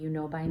channel, you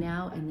know by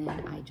now, and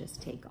then I just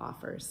take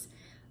offers.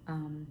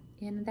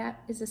 And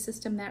that is a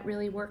system that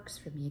really works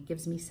for me. It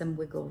gives me some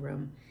wiggle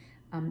room.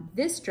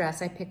 This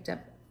dress I picked up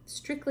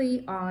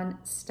strictly on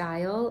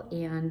style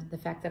and the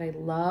fact that I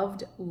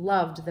loved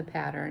the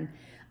pattern.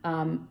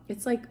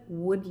 It's like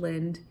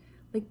woodland,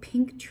 like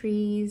pink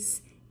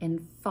trees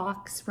and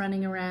fox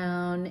running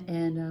around.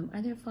 And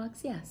are there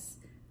fox? Yes.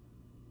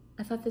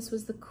 I thought this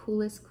was the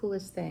coolest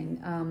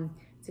thing.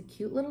 It's a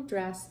cute little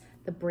dress.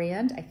 The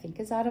brand I think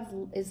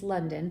is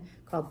London,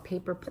 called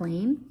Paper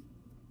Plane.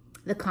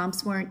 The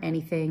comps weren't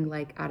anything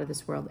like out of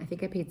this world. I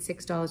think I paid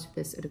 $6 for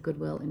this at a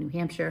Goodwill in New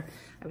Hampshire.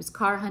 I was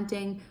car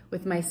hunting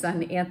with my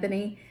son,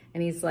 Anthony,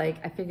 and he's like,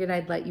 I figured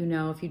I'd let you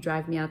know if you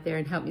drive me out there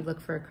and help me look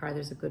for a car,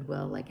 there's a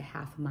Goodwill like a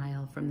half a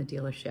mile from the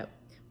dealership,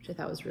 which I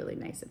thought was really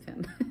nice of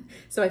him.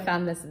 So I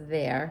found this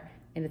there,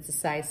 and it's a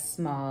size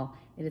small,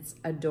 and it's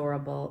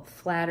adorable,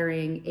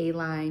 flattering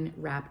A-line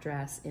wrap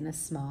dress in a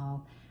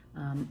small.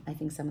 I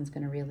think someone's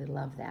gonna really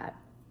love that.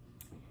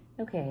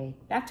 Okay,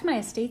 back to my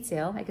estate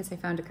sale. I guess I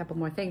found a couple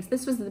more things.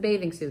 This was the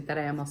bathing suit that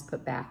I almost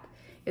put back.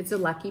 It's a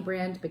Lucky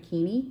Brand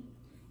bikini,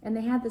 and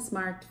they had this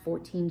marked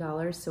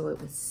 $14, so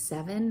it was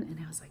 $7, and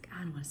I was like,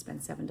 I don't want to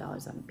spend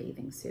 $7 on a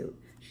bathing suit.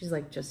 She's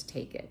like, just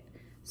take it.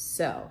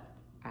 So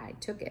I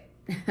took it.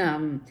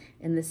 And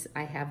this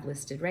I have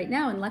listed right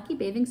now, and Lucky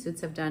bathing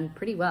suits have done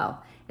pretty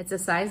well. It's a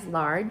size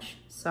large.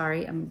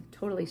 Sorry, I'm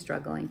totally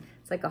struggling.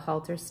 It's like a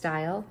halter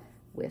style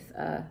with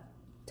a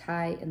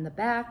tie in the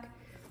back.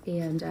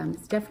 And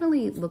it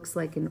definitely looks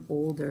like an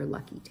older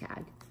Lucky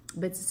tag,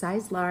 but it's a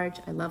size large.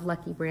 I love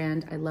Lucky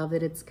Brand. I love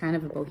that it's kind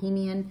of a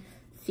bohemian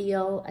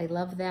feel. I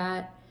love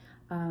that.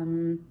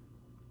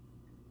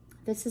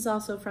 This is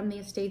also from the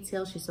estate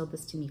sale. She sold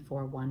this to me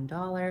for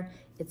 $1.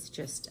 It's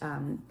just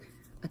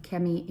a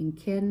Kemi and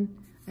Kin.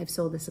 I've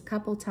sold this a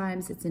couple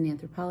times. It's an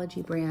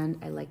Anthropologie brand.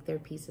 I like their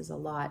pieces a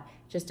lot.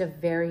 Just a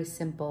very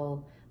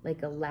simple,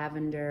 like a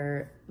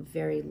lavender,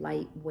 very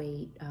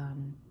lightweight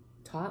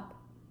top.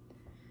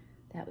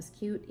 That was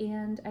cute.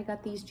 And I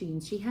got these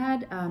jeans. She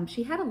had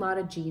a lot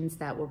of jeans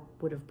that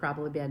would have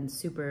probably been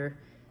super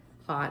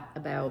hot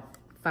about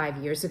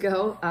 5 years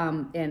ago.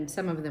 And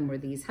some of them were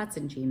these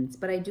Hudson jeans,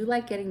 but I do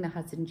like getting the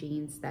Hudson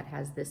jeans that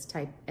has this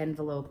type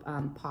envelope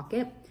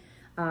pocket.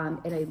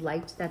 And I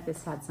liked that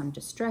this had some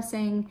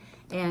distressing,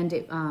 and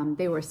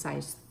they were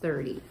size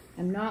 30.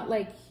 I'm not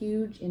like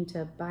huge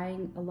into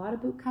buying a lot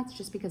of boot cuts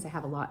just because I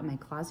have a lot in my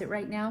closet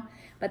right now,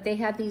 but they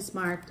had these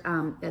marked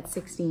at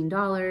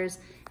 $16,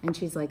 and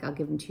she's like, I'll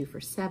give them to you for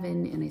 $7.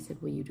 And I said,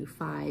 will you do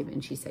 $5?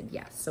 And she said,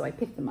 yes. So I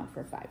picked them up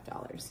for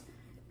 $5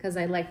 because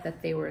I liked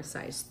that they were a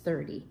size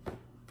 30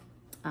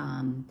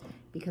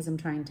 because I'm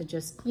trying to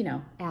just, you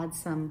know, add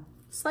some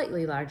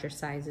slightly larger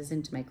sizes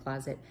into my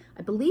closet.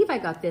 I believe I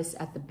got this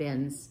at the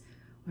bins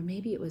or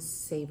maybe it was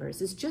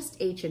Savers. It's just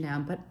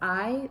H&M, but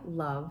I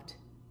loved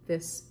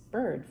this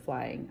bird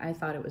flying. I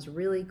thought it was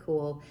really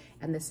cool,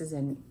 and this is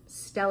in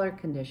stellar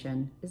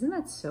condition. Isn't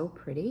that so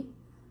pretty?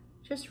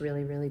 Just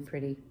really, really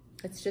pretty.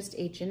 It's just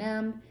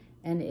H&M,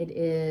 and it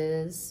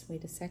is,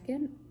 wait a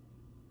second,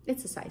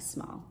 it's a size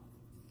small.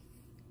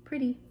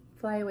 Pretty,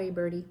 fly away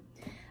birdie.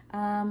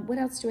 What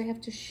else do I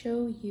have to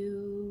show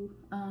you?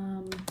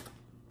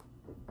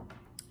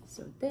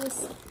 So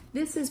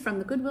this is from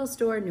the Goodwill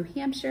store, New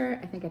Hampshire.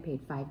 I think I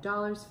paid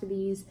 $5 for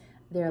these.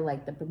 They're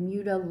like the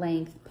Bermuda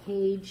length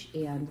page,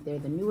 and they're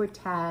the newer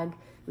tag,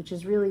 which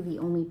is really the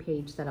only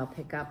page that I'll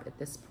pick up at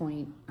this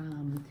point.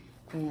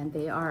 And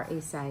they are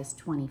a size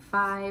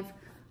 25,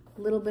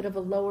 a little bit of a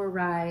lower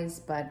rise,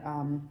 but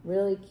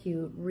really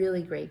cute,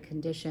 really great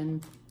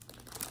condition.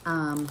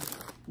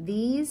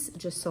 These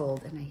just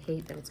sold, and I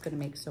hate that it's gonna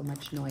make so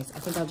much noise. I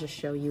think I'll just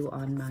show you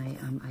on my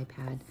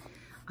iPad.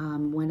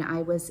 When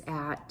I was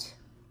at,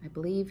 I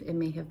believe it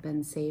may have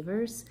been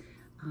Savers,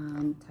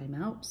 time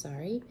out,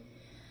 sorry.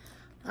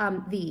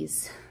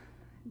 These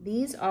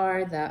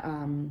are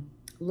the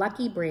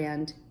Lucky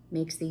brand,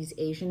 makes these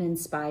Asian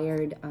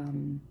inspired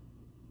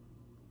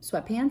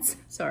sweatpants,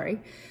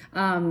 sorry.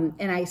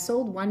 And I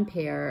sold one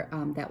pair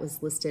that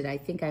was listed. I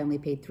think I only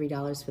paid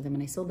 $3 for them,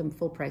 and I sold them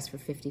full price for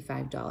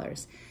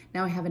 $55.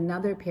 Now I have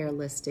another pair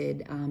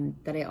listed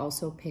that I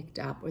also picked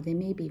up, or they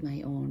may be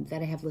my own,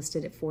 that I have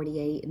listed at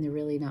 $48, and they're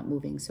really not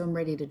moving. So I'm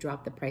ready to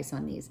drop the price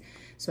on these.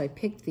 So I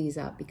picked these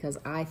up because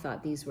I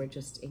thought these were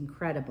just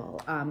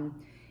incredible.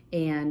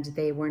 And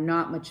they were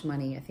not much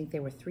money. I think they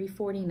were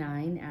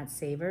 $3.49 at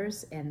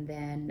Savers. And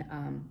then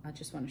I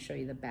just want to show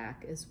you the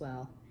back as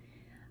well.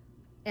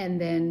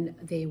 And then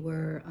they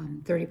were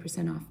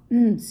 30% off,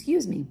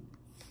 excuse me.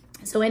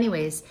 So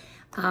anyways,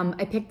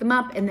 I picked them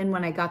up, and then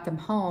when I got them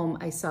home,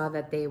 I saw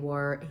that they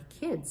were a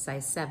kid,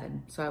 size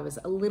 7. So I was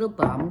a little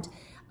bummed,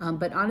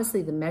 but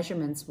honestly, the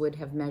measurements would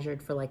have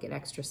measured for like an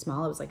extra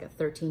small. It was like a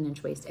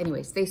 13-inch waist.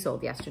 Anyways, they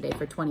sold yesterday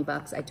for 20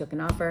 bucks. I took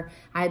an offer.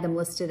 I had them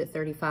listed at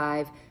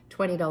 35,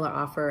 $20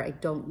 offer. I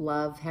don't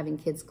love having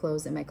kids'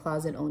 clothes in my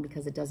closet only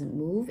because it doesn't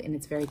move, and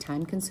it's very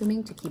time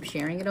consuming to keep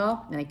sharing it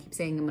all. And I keep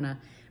saying I'm gonna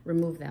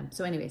remove them.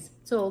 So anyways,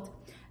 sold.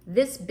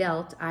 This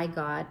belt I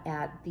got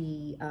at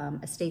the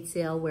estate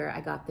sale where I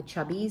got the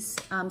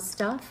Chubbies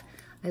stuff.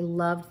 I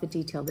loved the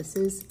detail. This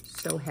is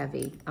so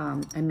heavy.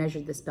 I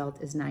measured this belt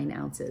as 9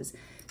 ounces.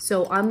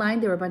 So online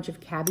there were a bunch of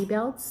cabbie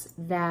belts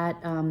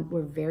that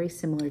were very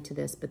similar to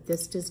this, but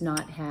this does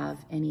not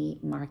have any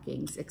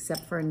markings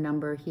except for a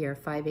number here,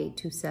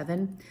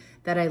 5827,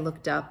 that I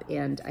looked up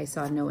and I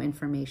saw no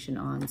information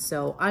on.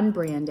 So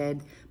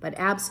unbranded, but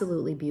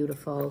absolutely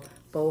beautiful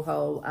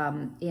boho.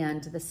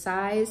 And the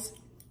size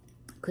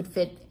could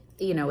fit,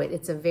 you know,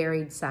 it's a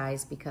varied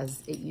size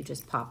because you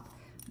just pop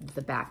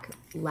the back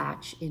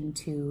latch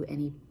into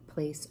any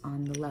place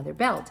on the leather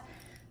belt.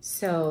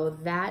 So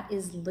that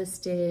is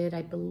listed,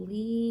 I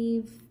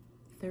believe,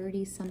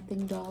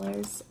 $30-something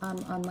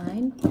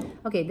online.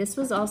 Okay, this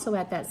was also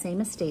at that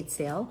same estate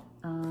sale.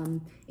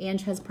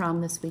 Ange has prom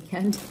this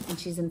weekend, and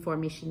she's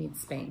informed me she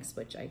needs Spanx,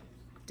 which I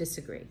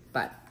disagree,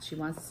 but she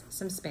wants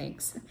some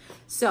Spanx.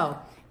 So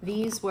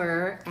these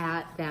were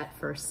at that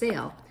first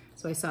sale.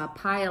 So I saw a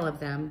pile of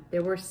them.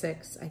 There were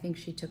 6. I think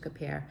she took a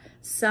pair.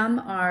 Some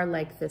are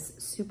like this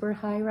super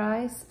high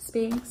rise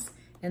Spanx,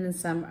 and then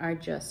some are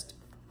just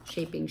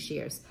shaping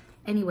shears.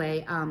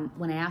 Anyway,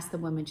 when I asked the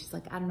woman, she's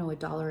like, I don't know,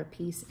 $1 a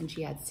piece, and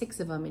she had 6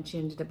 of them, and she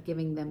ended up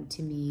giving them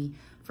to me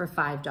for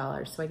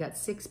 $5. So I got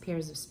 6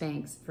 pairs of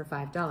Spanx for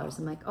 $5.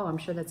 I'm like, oh, I'm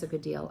sure that's a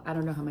good deal. I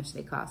don't know how much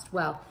they cost.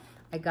 Well,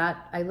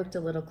 I looked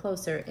a little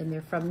closer, and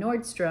they're from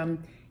Nordstrom,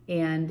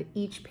 and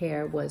each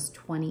pair was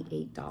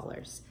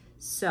 $28.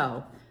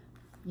 So,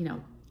 you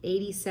know,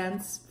 80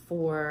 cents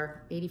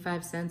for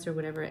 85 cents or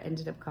whatever it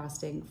ended up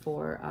costing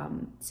for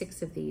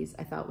 6 of these,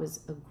 I thought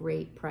was a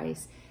great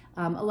price.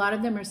 A lot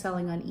of them are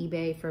selling on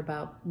eBay for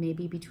about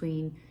maybe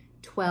between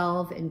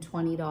 $12 and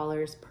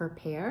 $20 per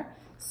pair.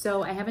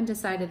 So I haven't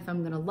decided if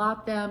I'm gonna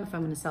lot them, if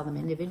I'm gonna sell them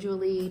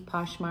individually,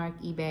 Poshmark,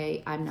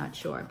 eBay, I'm not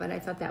sure, but I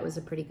thought that was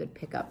a pretty good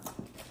pickup.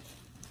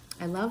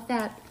 I love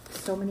that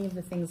so many of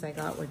the things I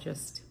got were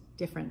just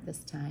different this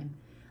time.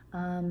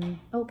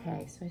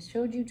 Okay, so I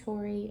showed you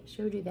Tori, I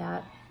showed you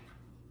that.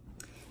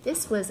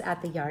 This was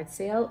at the yard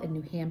sale in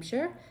New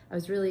Hampshire. I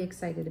was really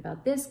excited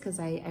about this because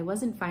I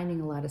wasn't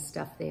finding a lot of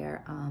stuff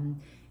there.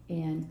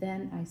 And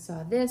then I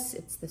saw this,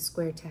 it's the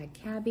square tag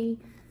cabbie,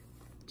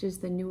 which is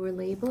the newer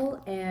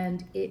label,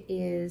 and it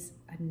is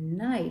a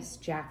nice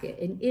jacket,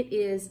 and it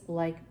is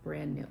like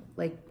brand new,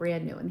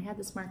 and it had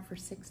this mark for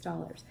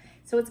 $6.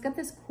 So it's got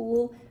this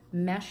cool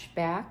mesh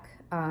back,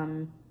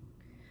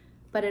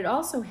 but it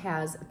also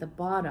has at the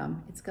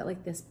bottom, it's got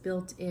like this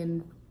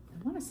built-in,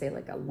 I want to say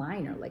like a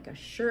liner, like a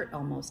shirt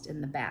almost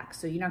in the back.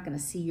 So you're not going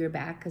to see your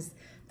back because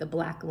the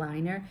black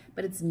liner,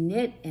 but it's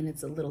knit and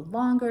it's a little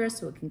longer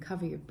so it can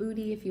cover your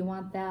booty if you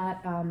want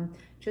that.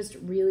 Just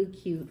really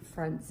cute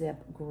front zip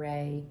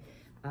gray.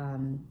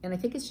 And I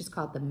think it's just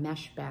called the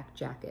mesh back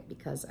jacket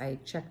because I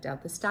checked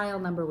out the style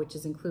number, which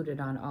is included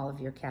on all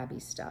of your cabbie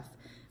stuff.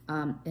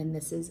 and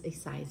this is a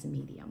size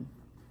medium.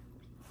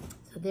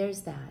 So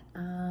there's that.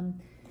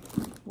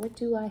 What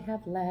do I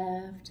have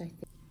left? I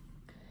think.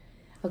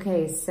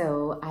 Okay,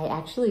 so I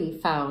actually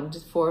found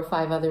 4 or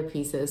 5 other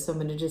pieces, so I'm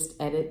gonna just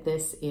edit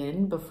this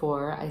in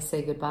before I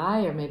say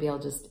goodbye, or maybe I'll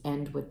just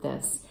end with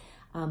this.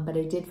 But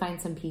I did find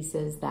some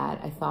pieces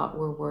that I thought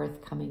were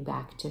worth coming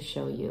back to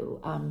show you.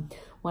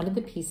 One of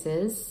the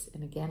pieces,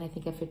 and again, I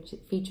think I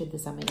featured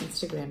this on my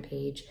Instagram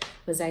page,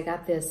 was I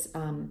got this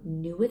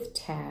new with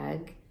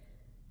tag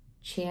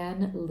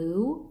Chan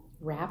Lu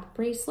wrap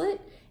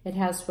bracelet. It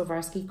has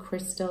Swarovski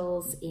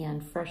crystals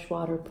and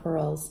freshwater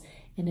pearls,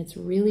 and it's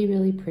really,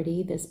 really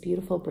pretty, this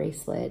beautiful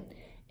bracelet,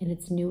 and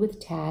it's new with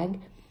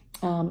tag.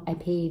 I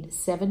paid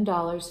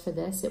 $7 for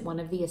this at one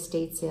of the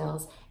estate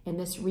sales, and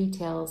this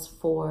retails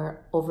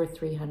for over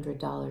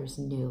 $300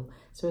 new.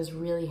 So I was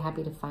really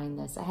happy to find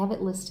this. I have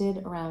it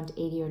listed around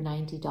 $80 or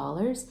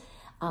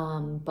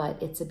 $90,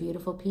 but it's a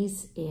beautiful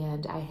piece,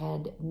 and I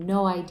had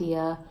no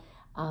idea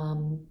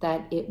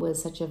that it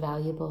was such a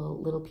valuable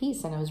little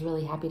piece, and I was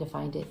really happy to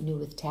find it new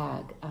with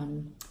tag.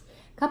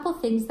 Couple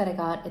things that I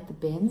got at the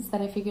bins that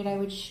I figured I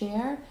would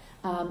share.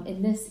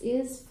 And this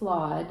is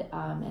flawed,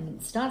 and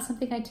it's not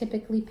something I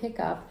typically pick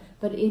up,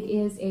 but it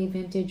is a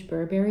vintage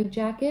Burberry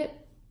jacket.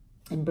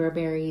 And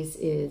Burberry's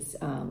is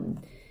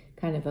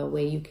kind of a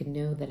way you can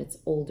know that it's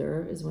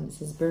older is when it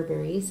says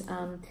Burberry's.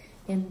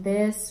 And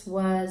this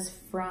was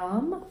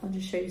from, I'll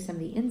just show you some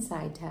of the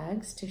inside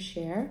tags to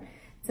share.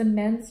 It's a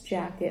men's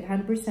jacket,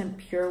 100%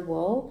 pure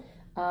wool.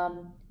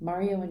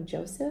 Mario and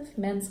Joseph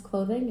men's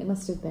clothing. It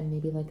must have been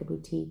maybe like a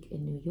boutique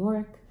in New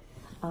York.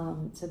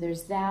 So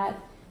there's that,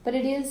 but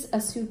it is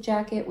a suit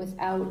jacket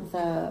without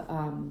the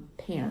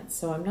pants.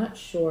 So I'm not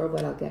sure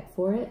what I'll get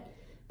for it,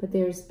 but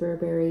there's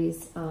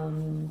Burberry's.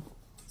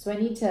 So I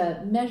need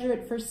to measure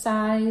it for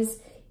size,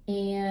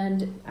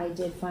 and I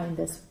did find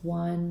this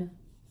one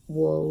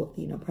wool,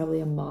 you know,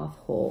 probably a moth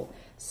hole.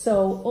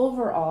 So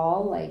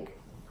overall, like,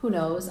 who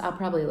knows, I'll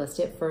probably list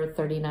it for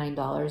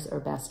 $39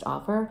 or best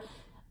offer.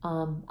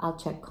 I'll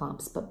check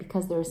comps, but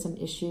because there are some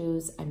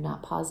issues, I'm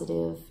not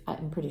positive.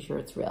 I'm pretty sure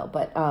it's real,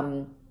 but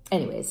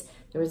anyways,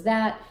 there was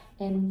that.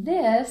 And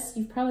this,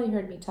 you've probably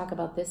heard me talk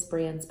about this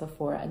brands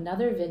before,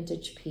 another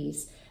vintage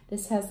piece.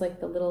 This has like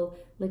the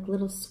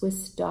little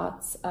Swiss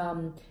dots,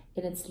 and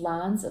it's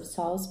Lawns of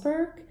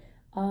Salzburg.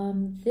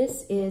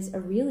 This is a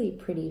really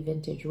pretty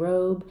vintage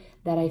robe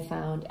that I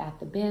found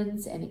at the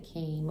bins, and it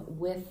came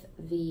with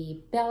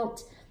the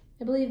belt.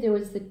 I believe there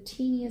was the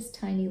teeniest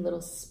tiny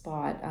little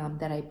spot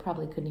that I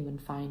probably couldn't even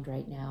find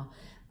right now,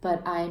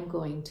 but I'm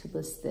going to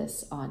list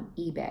this on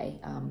eBay.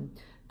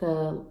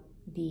 The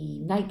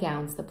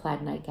nightgowns, the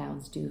plaid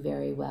nightgowns, do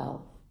very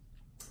well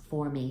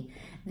for me.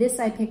 This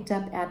I picked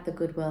up at the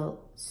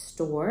Goodwill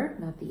store,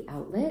 not the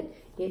outlet.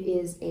 It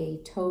is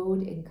a Toad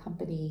and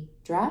Company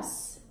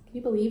dress. Can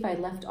you believe I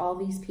left all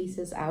these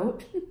pieces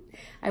out?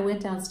 I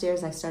went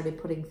downstairs, I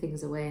started putting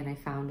things away, and I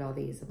found all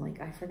these. I'm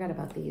like, I forgot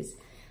about these.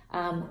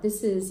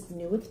 This is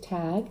new with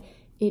tag.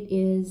 It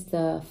is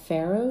the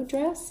Pharaoh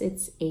dress.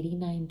 It's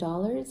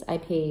 $89. I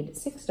paid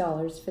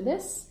 $6 for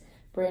this.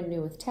 Brand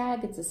new with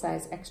tag. It's a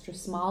size extra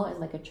small and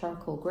like a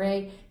charcoal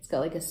gray. It's got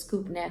like a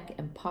scoop neck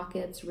and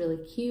pockets, really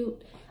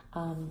cute.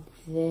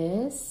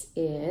 This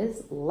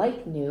is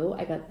like new.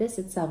 I got this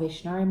at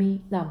Salvation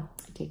Army. No,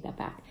 I take that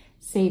back.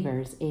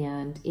 Savers,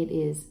 and it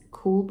is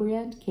Cool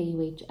brand,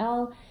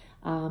 K-U-H-L.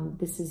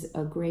 This is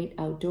a great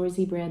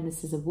outdoorsy brand.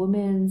 This is a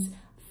woman's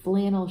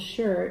flannel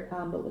shirt,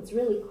 but what's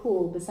really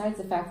cool, besides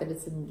the fact that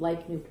it's in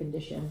like new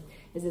condition,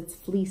 is it's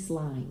fleece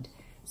lined.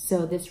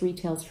 So this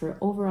retails for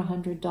over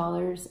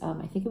 $100.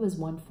 I think it was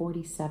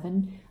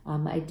 $147.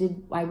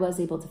 I was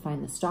able to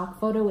find the stock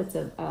photo. It's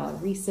a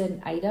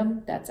recent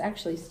item that's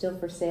actually still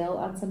for sale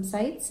on some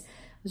sites.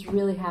 I was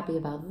really happy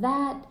about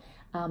that.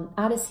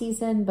 Out of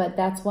season, but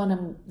that's one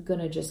I'm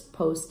gonna just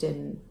post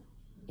and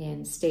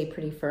stay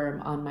pretty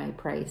firm on my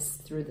price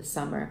through the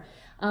summer.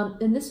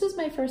 And this was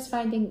my first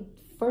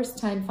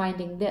time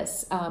finding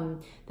this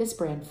this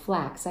brand,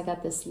 Flax. I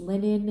got this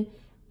linen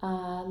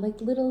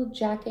like little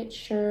jacket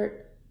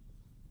shirt.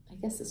 I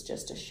guess it's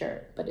just a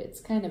shirt, but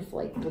it's kind of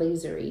like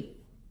blazery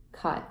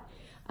cut.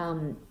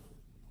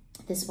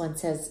 This one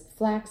says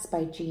Flax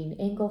by Jean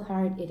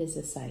Engelhardt. It is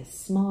a size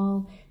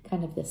small,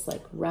 kind of this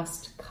like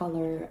rust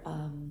color.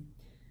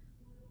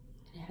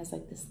 It has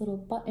like this little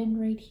button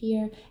right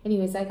here.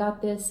 Anyways, I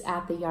got this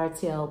at the yard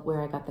sale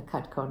where I got the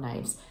Cutco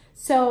knives.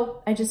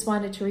 So I just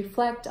wanted to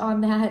reflect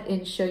on that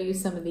and show you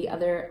some of the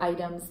other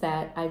items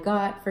that I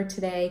got for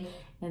today.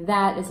 And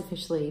that is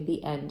officially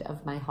the end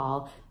of my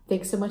haul.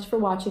 Thanks so much for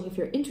watching. If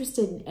you're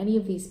interested in any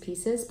of these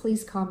pieces,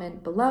 please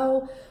comment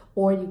below,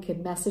 or you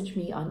can message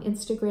me on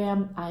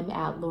Instagram. I'm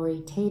at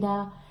Lori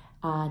Tata,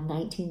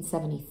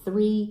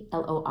 1973,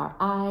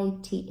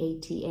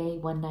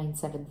 LORITATA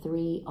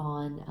 1973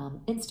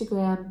 on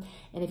Instagram.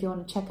 And if you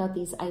want to check out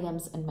these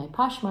items in my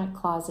Poshmark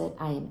closet,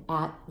 I am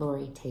at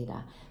Lori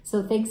Tata.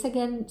 So thanks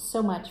again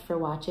so much for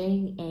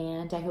watching,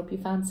 and I hope you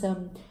found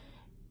some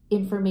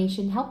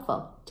information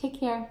helpful. Take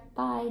care.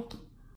 Bye.